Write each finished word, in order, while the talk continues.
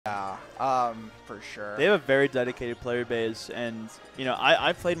Yeah, for sure. They have a very dedicated player base, and you know,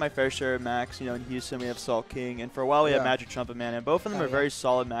 I've played my fair share of Macs. You know, in Houston we have Salt King, and for a while we had Magic Trumpet Man, and both of them are very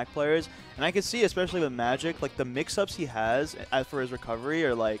solid Mac players. And I can see, especially with Magic, like the mix-ups he has for his recovery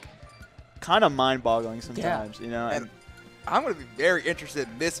are like kind of mind-boggling sometimes. You know, and I'm going to be very interested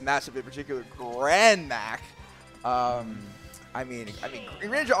in this matchup in particular, Grand Mac. I mean,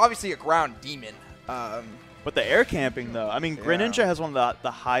 Greninja obviously a ground demon. But the air camping, though, I mean, Greninja has one of the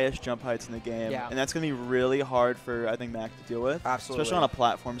highest jump heights in the game, and that's going to be really hard for, I think, Mac to deal with. Absolutely. Especially on a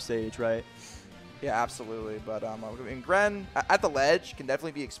platform stage, right? Yeah, absolutely. But I mean, Gren at the ledge can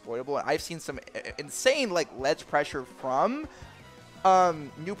definitely be exploitable. And I've seen some insane, like, ledge pressure from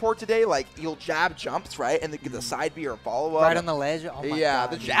Newport today. Like, you'll jab jumps, right? And the side B or follow-up. Right on the ledge? Oh, my God.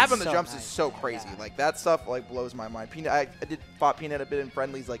 The jab on the jumps is so crazy. Yeah. Like, that stuff, like, blows my mind. Peanut, I fought Peanut a bit in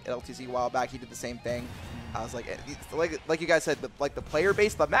friendlies, like, at LTC a while back. He did the same thing. I was like you guys said, the player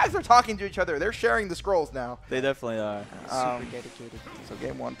base, the Mags are talking to each other. They're sharing the scrolls now. They definitely are. Super dedicated. So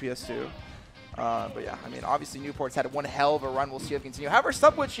game 1, PS2. But yeah, I mean, obviously Newport's had one hell of a run. We'll see if it continue. However,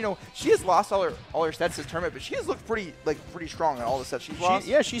 Subwhich, you know, she has lost all her stats this tournament, but she has looked pretty strong in all the sets she's lost.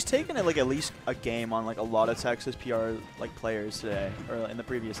 Yeah, she's taken it like at least a game on like a lot of Texas PR like players today, or in the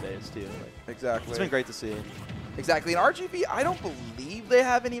previous days too. Like, exactly. It's been great to see. Exactly. In RGB, I don't believe they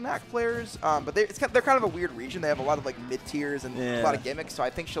have any Mac players, but they're kind of a weird region. They have a lot of like mid tiers and a lot of gimmicks, so I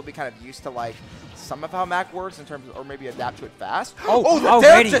think she'll be kind of used to like some of how Mac works in terms of, or maybe adapt to it fast. Oh,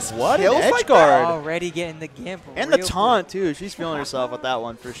 already just what an kills edge like guard! Already getting the gimp, and the taunt too. She's feeling herself with that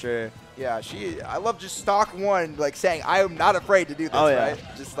one for sure. Yeah, I love just stock one, like saying I am not afraid to do this. Right?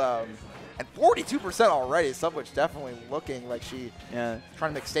 Just and 42% already. Subwhich definitely looking like she trying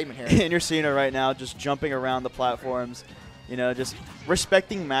to make a statement here. And you're seeing her right now, just jumping around the platforms. You know, just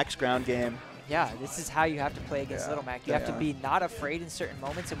respecting Mac's ground game. Yeah, this is how you have to play against Little Mac. You have to be not afraid in certain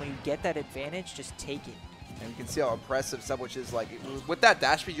moments, and when you get that advantage, just take it. And you can see how impressive Subwhich is. Like, with that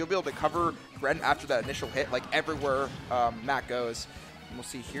dash speed, you'll be able to cover Gren after that initial hit, like everywhere Mac goes. And we'll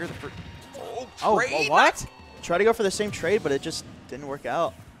see here the first. Oh, what? Try to go for the same trade, but it just didn't work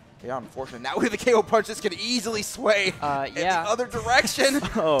out. Yeah, unfortunately. Now with the KO punch, this could easily sway in the other direction.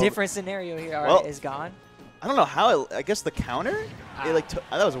 Different scenario here. All right, is gone. I don't know how. I guess the counter. That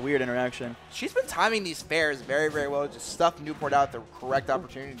was a weird interaction. She's been timing these fairs very, very well. Just stuffed Newport out the correct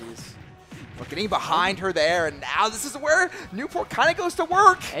opportunities. But getting behind her there, and now this is where Newport kind of goes to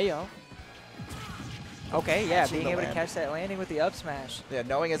work. Hey yo. Okay, yeah, being able to catch that landing with the up smash. Yeah,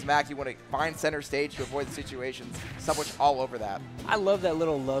 knowing as Mac, you want to find center stage to avoid the situations. Subwhich all over that. I love that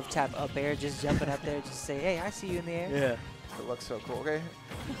little love tap up air, just jumping up there, just say, hey, I see you in the air. Yeah. It looks so cool. Okay.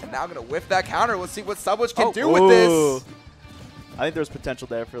 And now I'm going to whiff that counter. Let's see what Subwhich can do with this. I think there's potential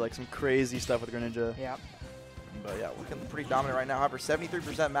there for like some crazy stuff with Greninja. Yeah. But yeah, looking pretty dominant right now. However,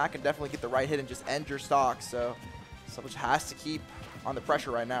 73% Mac can definitely get the right hit and just end your stock. So Subwhich has to keep on the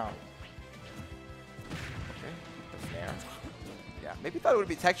pressure right now. Yeah, maybe thought it would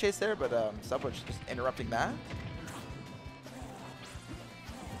be tech chase there, but Subwhich just interrupting that.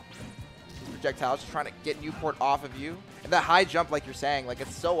 Projectiles just trying to get Newport off of you. And that high jump, like you're saying, like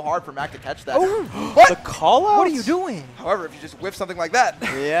it's so hard for Mac to catch that. Oh, what? The call out? What are you doing? However, if you just whiff something like that.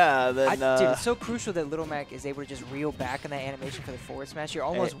 Yeah, then. Dude, it's so crucial that Little Mac is able to just reel back in that animation for the forward smash. You're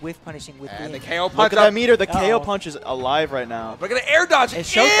almost whiff punishing with and the KO punch. Look at that meter. The KO punch is alive right now. Look at the air dodge. It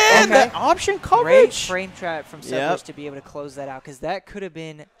showed that option coverage. Great frame trap from Subwhich to be able to close that out, because that could have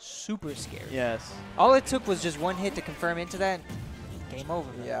been super scary. Yes. All it took was just one hit to confirm into that. Game over.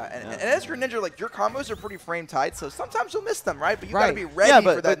 Yeah, and as Greninja, like your combos are pretty frame tight, so sometimes you'll miss them, right? But you gotta be ready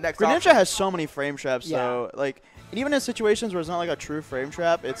for that next Greninja option. has so many frame traps, though. Like, and even in situations where it's not like a true frame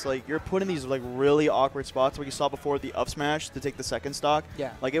trap, it's like you're put in these like really awkward spots, like you saw before the up smash to take the second stock.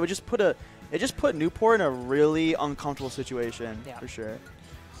 Yeah. Uh, Like it would just put Newport in a really uncomfortable situation for sure.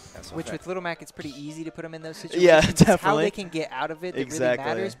 Which with Little Mac, it's pretty easy to put them in those situations. Yeah, it's definitely. how they can get out of it that really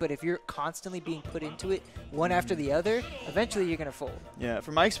matters. But if you're constantly being put into it one after the other, eventually you're going to fold. Yeah,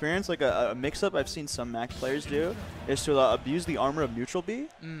 from my experience, like a mix-up I've seen some Mac players do is to abuse the armor of neutral B.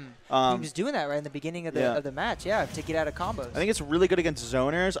 He was doing that right in the beginning of the match, to get out of combos. I think it's really good against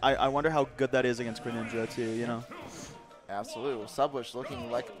zoners. I wonder how good that is against Greninja, too, you know? Absolutely. Subwhich looking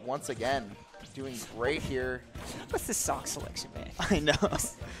like, once again, doing great here. What's this song selection, man? I know.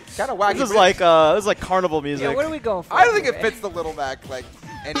 Kind of wacky. This is like carnival music. Yeah, what are we going for? I don't think it fits the Little Mac. Like,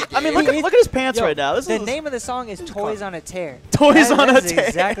 And I mean, look at his pants right now. The name of the song is "Toys on a Tear." Toys on a Tear. That's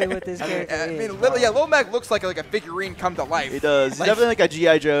exactly what this character is. I mean, Lil Mac looks like a figurine come to life. He does. He's definitely like a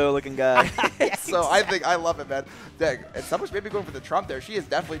G.I. Joe looking guy. So I think I love it, man. Dang. And Subwhich maybe going for the trump there. She is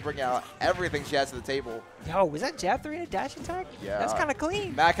definitely bringing out everything she has to the table. Yo, was that jab 3 and a dash attack? Yeah. That's kind of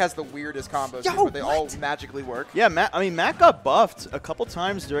clean. Mac has the weirdest combos, Yo, but they all magically work. Yeah, Mac got buffed a couple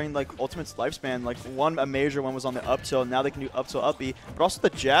times during like Ultimate's lifespan. Like a major one was on the up tilt. Now they can do up tilt up B, but also the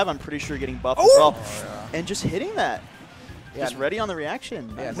jab. I'm pretty sure getting buffed as well, and just hitting that. Yeah, just ready on the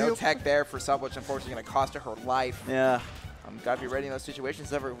reaction. Yeah, no tech there for Subwhich. Unfortunately, going to cost her life. Yeah. Got to be ready in those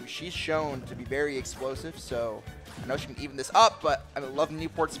situations. She's shown to be very explosive, so I know she can even this up, but I love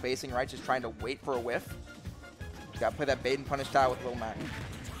Newport spacing, right? Just trying to wait for a whiff. Got to play that bait and punish style with Lil Mac.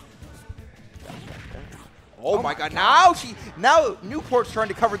 Oh my God! Now Newport's trying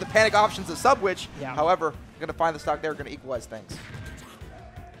to cover the panic options of Subwhich. Yeah. However, going to find the stock there, going to equalize things.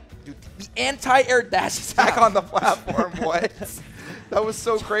 Dude, the anti-air dash attack on the platform. What? That was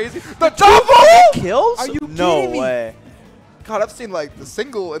so crazy. The double kills? Are you kidding me? No way. God, I've seen like the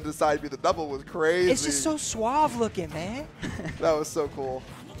single and decide to be the double was crazy. It's just so suave looking, man. That was so cool.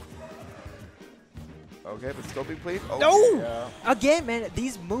 Okay, but scoping, please. Oh, No! Yeah. Again, man,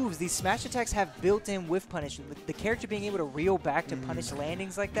 these moves, these smash attacks have built-in whiff punish. The character being able to reel back to punish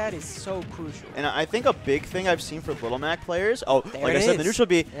landings like that is so crucial. And I think a big thing I've seen for Little Mac players, like I it said, the is. neutral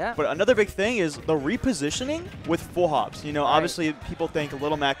B, Yeah. but another big thing is the repositioning with full hops. You know, obviously people think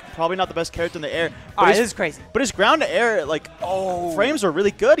Little Mac probably not the best character in the air. But This is crazy. But his ground to air, frames are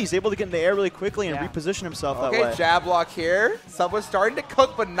really good. He's able to get in the air really quickly and Yeah. reposition himself that way. Okay, jab block here. Someone's starting to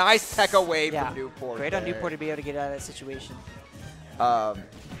cook, but nice tech away from Newport. Great on Newport to be able to get out of that situation. I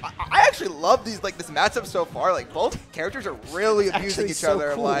actually love this matchup so far. Like, both characters are really abusing each so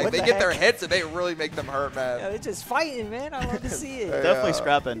other. cool. Like, What they the get their heck? hits and they really make them hurt, man. Yeah, they're just fighting, man. I love to see it. Definitely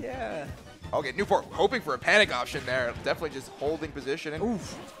scrapping. Yeah. Okay, Newport hoping for a panic option there. Definitely just holding position.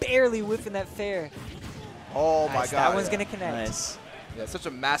 Oof, barely whiffing that fair. Oh my Nice, God. that one's going to connect. Nice. Yeah, such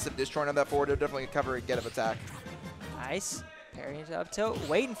a massive disjoint on that forward. They're definitely going to cover and get of attack. Nice. Parry into up tilt,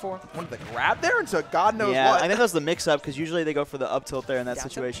 waiting for him. Wanted the grab there into God knows Yeah, what. I think that was the mix-up because usually they go for the up tilt there in that Down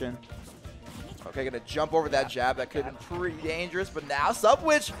tilt. situation. Okay, going to jump over that jab. That could have been pretty dangerous, but now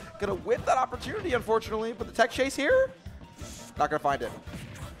Subwhich going to whip that opportunity, unfortunately. But the tech chase here, not going to find it.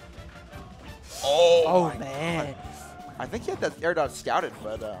 Oh, man. I think he had that air dodge scouted,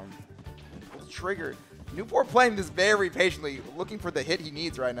 but was triggered. Newport playing this very patiently, looking for the hit he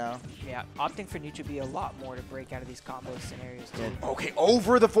needs right now. Yeah, opting for neutral B a lot more to break out of these combo scenarios, too. Okay,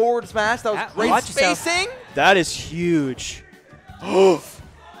 over the forward smash. That was great watch yourself. spacing. That is huge.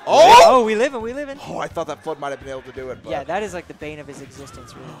 Oh, we living, we living. Oh, I thought that Flood might have been able to do it. But Yeah, that is like the bane of his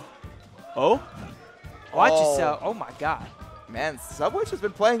existence, really. Oh? Watch yourself. Oh, my God. Man, Subwhich has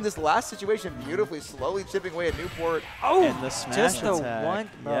been playing this last situation beautifully, slowly chipping away at Newport. Oh, And the smash just the attack. one.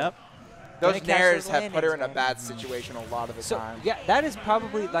 Bro. Yep. Those Gonna catch nairs those have put her in a landings, bad situation a lot of the So, time. yeah, that is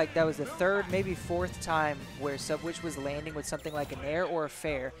probably like that was the third, maybe fourth time where Subwhich was landing with something like an air or a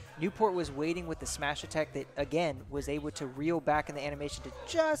fair. Newport was waiting with the smash attack that, again, was able to reel back in the animation to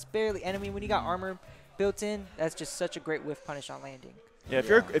just barely. And I mean, when you got armor built in, that's just such a great whiff punish on landing. Yeah,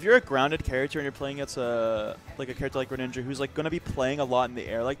 if you're a grounded character and you're playing against a character like Greninja who's like going to be playing a lot in the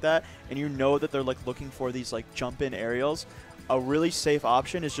air like that, and you know that they're like looking for these like jump in aerials, a really safe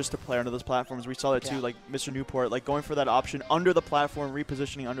option is just to play under those platforms. We saw that too, like Mr. Newport, like going for that option under the platform,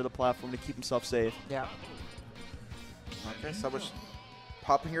 repositioning under the platform to keep himself safe. Yeah. Okay, Subwhich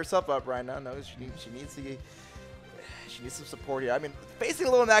popping herself up right now. No, she needs some support here. I mean, facing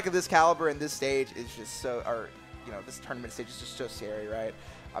a Little Mac of this caliber in this stage is just so, this tournament stage is just so scary, right?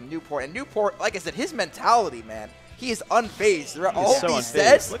 Newport, like I said, his mentality, man, he is unfazed throughout all so these unfazed.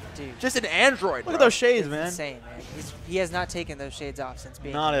 sets. Look, dude. Just an android. Look at bro. those shades, It's man. insane, man. He has not taken those shades off since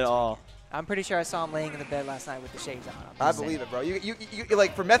being. Not at all. I'm pretty sure I saw him laying in the bed last night with the shades on. I believe it, bro. You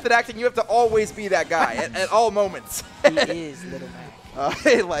like for method acting, you have to always be that guy at all moments. He is Little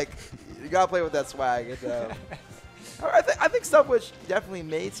Mac. Like you gotta play with that swag. I think Subwhich definitely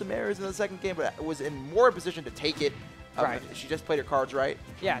made some errors in the second game, but was in more position to take it. Right. She just played her cards right.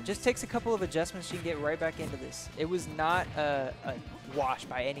 Yeah, just takes a couple of adjustments. She can get right back into this. It was not a wash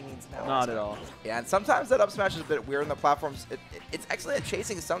by any means. Not at all. Yeah, and sometimes that up smash is a bit weird on the platforms. It's excellent at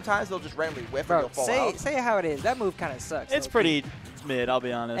chasing. Sometimes they'll just randomly whiff and Bro, they'll fall out. say how it is. That move kind of sucks. It's pretty mid, I'll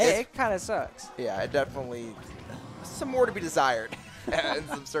be honest. It kind of sucks. Yeah, it definitely some more to be desired in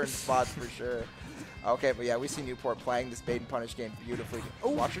some certain spots for sure. Okay, but yeah, we see Newport playing this bait and punish game beautifully.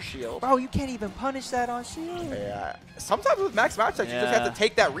 Oh, watch your shield. Bro, you can't even punish that on shield. Yeah. Sometimes with max match you just have to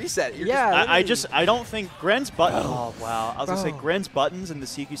take that reset. I don't think Gren's button. Oh wow, I was gonna say Gren's buttons in the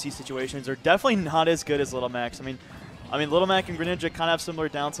CQC situations are definitely not as good as Little Mac's. I mean, Little Mac and Greninja kind of have similar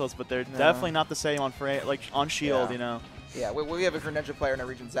down tilts, but they're definitely not the same on on shield. You know. Yeah, we have a Greninja player in our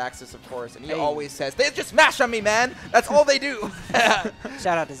region, Zaxxas, of course, and he always says, "They just mash on me, man. That's all they do."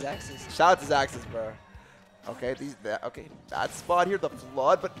 Shout out to Zaxxas. Shout out to Zaxxas, bro. Okay, that spot here, the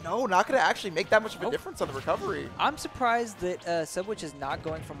flood, but no, not going to actually make that much of a difference on the recovery. I'm surprised that Subwhich is not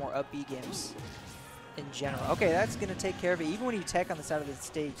going for more up B games in general. Okay, that's going to take care of it. Even when you tech on the side of the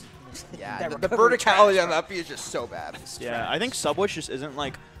stage. Yeah, the verticality on the up B is just so bad. Yeah, I think Subwhich just isn't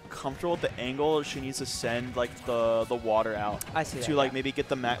like comfortable with the angle. She needs to send like the water out. I see to like maybe get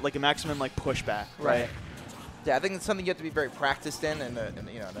the a maximum like pushback. Right. Yeah, I think it's something you have to be very practiced in a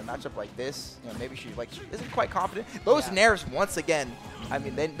matchup like this. Maybe she isn't quite confident. Those nairs once again. I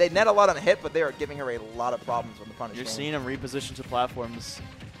mean, they net a lot on the hit, but they are giving her a lot of problems on the punish. You're seeing them reposition to platforms.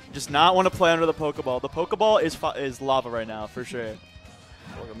 Just not want to play under the Pokeball. The Pokeball is lava right now for sure.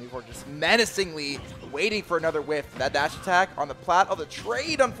 Newport just menacingly waiting for another whiff. That dash attack on the plat of the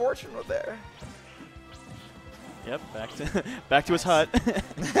trade, unfortunate there. Yep, back to his hut.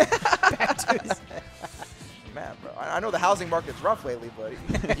 Back to his Man, bro, I know the housing market's rough lately, but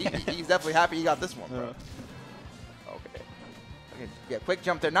he's definitely happy he got this one, bro. Okay, yeah, quick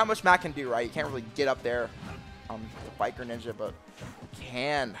jump there. Not much Matt can do, right? You can't really get up there to fight Greninja, but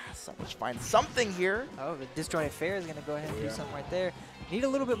can Subwhich find something here? Oh, the disjointed fair is going to go ahead and do something right there. Need a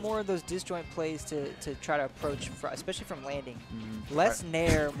little bit more of those disjoint plays to try to approach, especially from landing. Less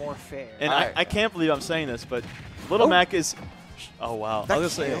nair, more fair. And I can't believe I'm saying this, but Little Mac is... Oh, wow. I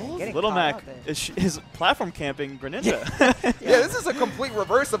was going to say, Little Mac is platform camping Greninja. Yeah, this is a complete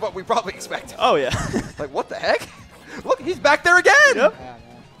reverse of what we probably expected. Oh, yeah. Like, what the heck? Look, he's back there again! Yep.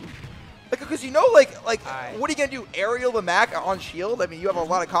 Because what are you going to do? Aerial the Mac on shield? I mean, you have a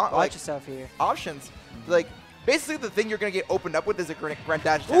lot of Watch yourself here. Options. Basically, the thing you're going to get opened up with is a Gren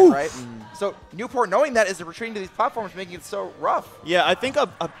dash attack, right? So Newport, knowing that, is retreating to these platforms, making it so rough. Yeah, I think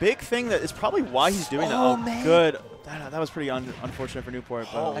a big thing that is probably why he's doing that. Oh, man. Good. That was pretty unfortunate for Newport.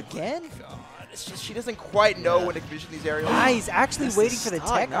 But again? God. It's just she doesn't quite know when to position these areas. Nice. Actually waiting for the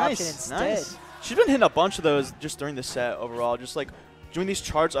tech option instead. Nice. She's been hitting a bunch of those just during the set overall. Just like doing these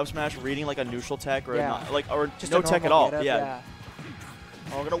charge up smash, reading like a neutral tech or or just no tech at all. Yeah.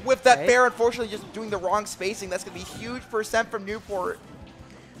 Oh, we're going to whip that fair, unfortunately, just doing the wrong spacing. That's going to be huge percent from Newport.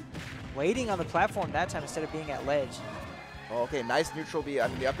 Waiting on the platform that time instead of being at ledge. Oh, okay, nice neutral B. I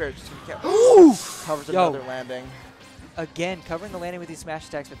mean, the up air is just covers another landing. Again, covering the landing with these smash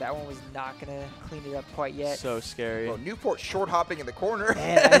attacks, but that one was not going to clean it up quite yet. So scary. Well, Newport short hopping in the corner.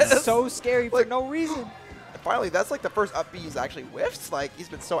 Man, that's so scary for no reason. And finally, that's like the first up B he's actually whiffed. Like, he's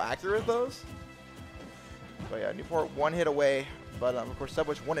been so accurate with those. But yeah, Newport one hit away. But, of course,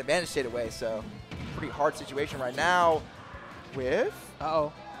 Subwhich one advantage state away, so pretty hard situation right now. Whiff?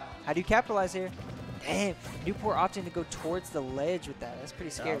 Uh-oh. How do you capitalize here? Damn, Newport opting to go towards the ledge with that. That's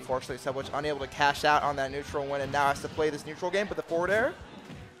pretty scary. Unfortunately, Subwhich unable to cash out on that neutral win and now has to play this neutral game, but the forward air.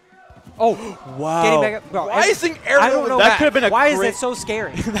 Oh, wow. Getting back up. Bro, rising aerial. I don't know that could have been a Why is it so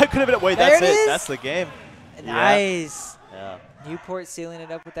scary? That could have been wait, there that's it. That's the game. Nice. Yeah. Newport sealing it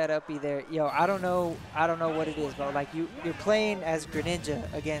up with that up B there. Yo, I don't know what it is, bro. Like you're playing as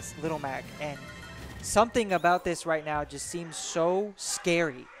Greninja against Little Mac, and something about this right now just seems so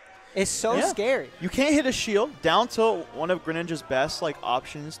scary. It's so scary. You can't hit a shield down to one of Greninja's best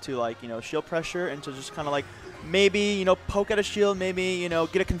options to shield pressure and to just kind of maybe poke at a shield, maybe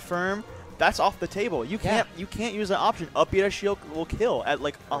get a confirm. That's off the table. You can't use an option. Up B at a shield will kill at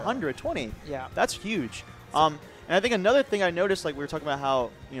 120. Yeah. That's huge. And I think another thing I noticed, we were talking about how,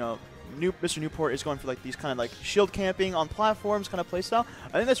 Mr. Newport is going for these kind of shield camping on platforms kind of playstyle.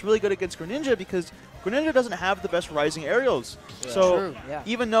 I think that's really good against Greninja because Greninja doesn't have the best rising aerials. Yeah. So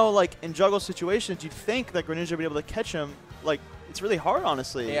even though in juggle situations you'd think that Greninja would be able to catch him, it's really hard,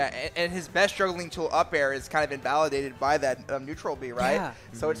 honestly. Yeah, and his best juggling tool up air is kind of invalidated by that neutral B, right? Yeah.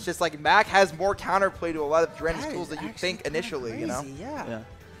 So it's just Mac has more counterplay to a lot of Dren's tools that you'd think initially, Yeah.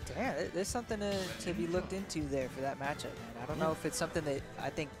 Damn, there's something to be looked into there for that matchup, man. I don't know if it's something that I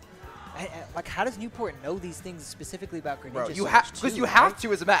think how does Newport know these things specifically about Greninja? Bro, you have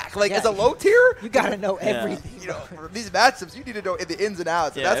to as a Mac. As a low tier, you gotta know everything. For these matchups, you need to know the ins and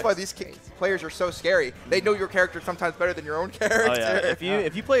outs. And that's why these players are so scary. They know your character sometimes better than your own character. Oh, yeah.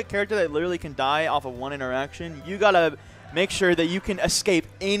 If you play a character that literally can die off of one interaction, you gotta make sure that you can escape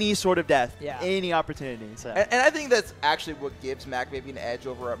any sort of death, Yeah. any opportunity. So. And I think that's actually what gives Mac maybe an edge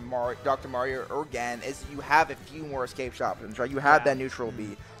over Dr. Mario or Gan is you have a few more escape options, right? You have that neutral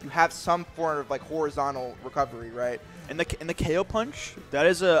B. You have some form of like horizontal recovery, right? And the KO punch, that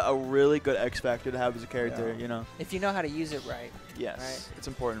is a really good X factor to have as a character, you know. If you know how to use it right. Yes, right? it's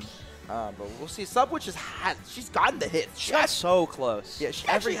important. But we'll see. Subwhich she's gotten the hits. She got so close. Yeah, she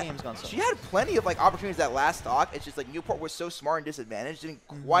every actually game's gone so. She had plenty of like opportunities that last stock. It's just like Newport was so smart and disadvantaged, didn't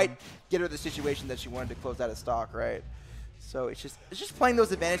quite get her the situation that she wanted to close out of stock, right? So it's just playing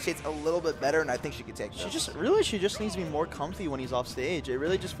those advantage states a little bit better, and I think she could take. She just needs to be more comfy when he's off stage. It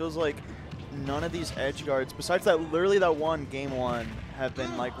really just feels like none of these edge guards, besides that literally that one game one, have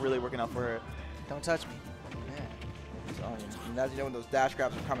been like really working out for her. Don't touch me. So, and as you know, when those dash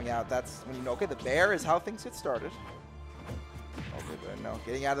grabs are coming out, that's when you know, okay, the bear is how things get started. Okay, but no,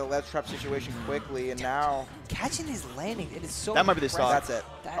 getting out of the ledge trap situation quickly, and now Catching these landings, it is so That might be the stop. that's it.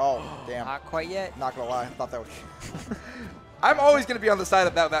 Oh, damn. Not quite yet. Not gonna lie, I thought that was. I'm always gonna be on the side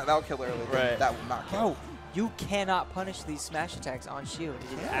of that'll kill early. Right. That will not kill. Bro, you cannot punish these smash attacks on shield.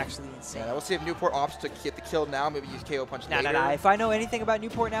 It is actually insane. Yeah, we'll see if Newport opts to get the kill now. Maybe use KO punch later. No. If I know anything about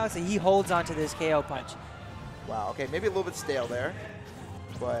Newport now, it's that he holds onto this KO punch. Wow. Okay, maybe a little bit stale there,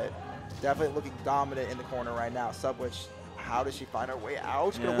 but definitely looking dominant in the corner right now. Subwhich, how does she find her way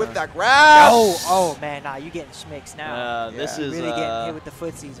out? She's gonna whip that grab. Oh man, nah, you getting schmicks now. This Yeah. is Really getting hit with the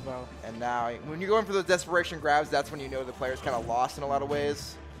footsies, bro. And now, when you're going for those desperation grabs, that's when you know the player's kind of lost in a lot of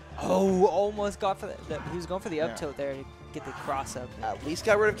ways. Oh, almost got for he was going for the up tilt there to get the cross up. At least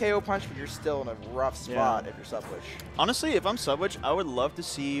got rid of KO punch, but you're still in a rough spot if you're Subwhich. Honestly, if I'm Subwhich, I would love to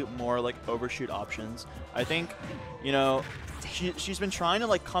see more like overshoot options. I think, you know, she's been trying to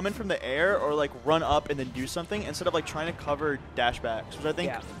like come in from the air or like run up and then do something instead of like trying to cover dash backs, which I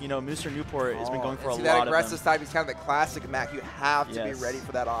think you know Mr. Newport has been going for a lot of them. That aggressive side, he's kind of the classic Mac. You have to be ready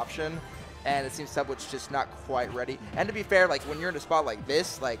for that option, and it seems Subwhich just not quite ready. And to be fair, like when you're in a spot like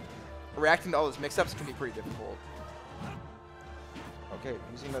this, like reacting to all those mix-ups can be pretty difficult. Okay,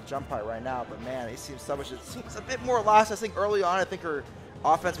 using the jump height right now, but man, it seems Subwhich seems a bit more lost. I think early on, I think her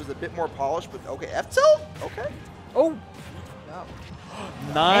offense was a bit more polished, but okay, F tilt, okay. Oh, no.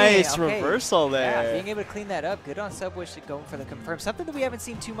 Nice Hey, okay. reversal there. Yeah, being able to clean that up. Good on Subwhich going for the confirm. Something that we haven't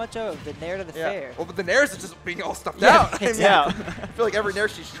seen too much of, the Nair to the fair. Well, but the Nairs is just being all stuffed out. I mean, Yeah. I feel like every Nair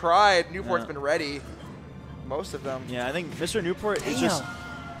she's tried, Newport's been ready. Most of them. Yeah, I think Mr. Newport is just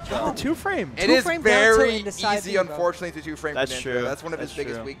the two-frame. It is Two-frame very down to side easy, B, bro. unfortunately, to two-frame That's Greninja. true. That's one of his That's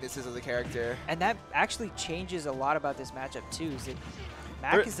biggest true. weaknesses as a character. And that actually changes a lot about this matchup, too. Is that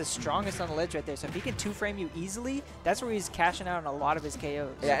Mac is the strongest on the ledge right there. So if he can two-frame you easily, that's where he's cashing out on a lot of his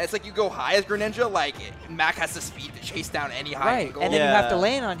KOs. Yeah, it's like you go high as Greninja, like Mac has the speed to chase down any high Right, angle. and then you have to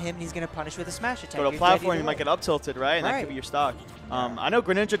land on him, and he's going to punish with a smash attack. Go to a You're platform, ready you to might roll. get up tilted, right? And that could be your stock. I know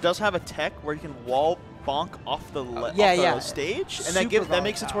Greninja does have a tech where you can wall bonk off the stage, and that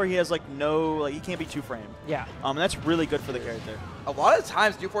makes it to where he has like no, like he can't be two-framed. Yeah. And that's really good for the character. A lot of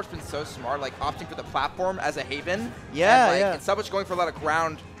times, Newport's been so smart, like opting for the platform as a haven. Yeah, and, like, and Subwhich going for a lot of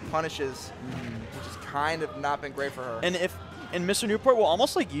ground punishes, which has kind of not been great for her. And Mr. Newport will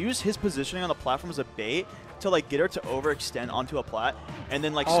almost like use his positioning on the platform as a bait to like get her to overextend onto a plat, and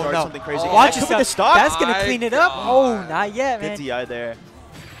then like start something crazy. Watch that could be the stock. That's going to clean it up. Oh, not yet, man. Good DI there.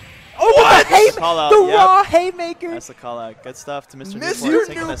 Oh, what? The raw haymaker. That's the call out. Good stuff to Mr. Mr. Newport.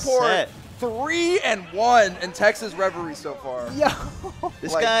 Taking a Newport, set. 3-1 in Texas Reverie so far. Yo.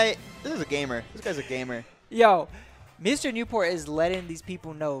 This guy, this is a gamer. This guy's a gamer. Yo, Mr. Newport is letting these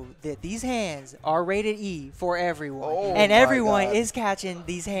people know that these hands are rated E for everyone. Oh and my everyone God. is catching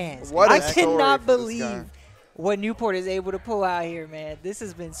these hands. What a I story cannot for this guy. believe what Newport is able to pull out here, man. This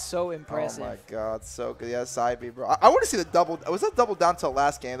has been so impressive. Oh my God, so good. Yeah, side B, bro. I want to see the double. Was that double down till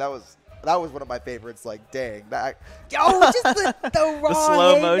last game? That was one of my favorites. Like, dang, that. Yo, just the raw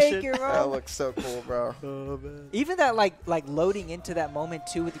slow haymaker, motion. bro. That looks so cool, bro. Oh, man. Even that like loading into that moment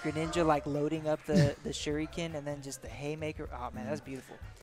too with the Greninja, like loading up the shuriken and then just the haymaker. Oh man, that's beautiful.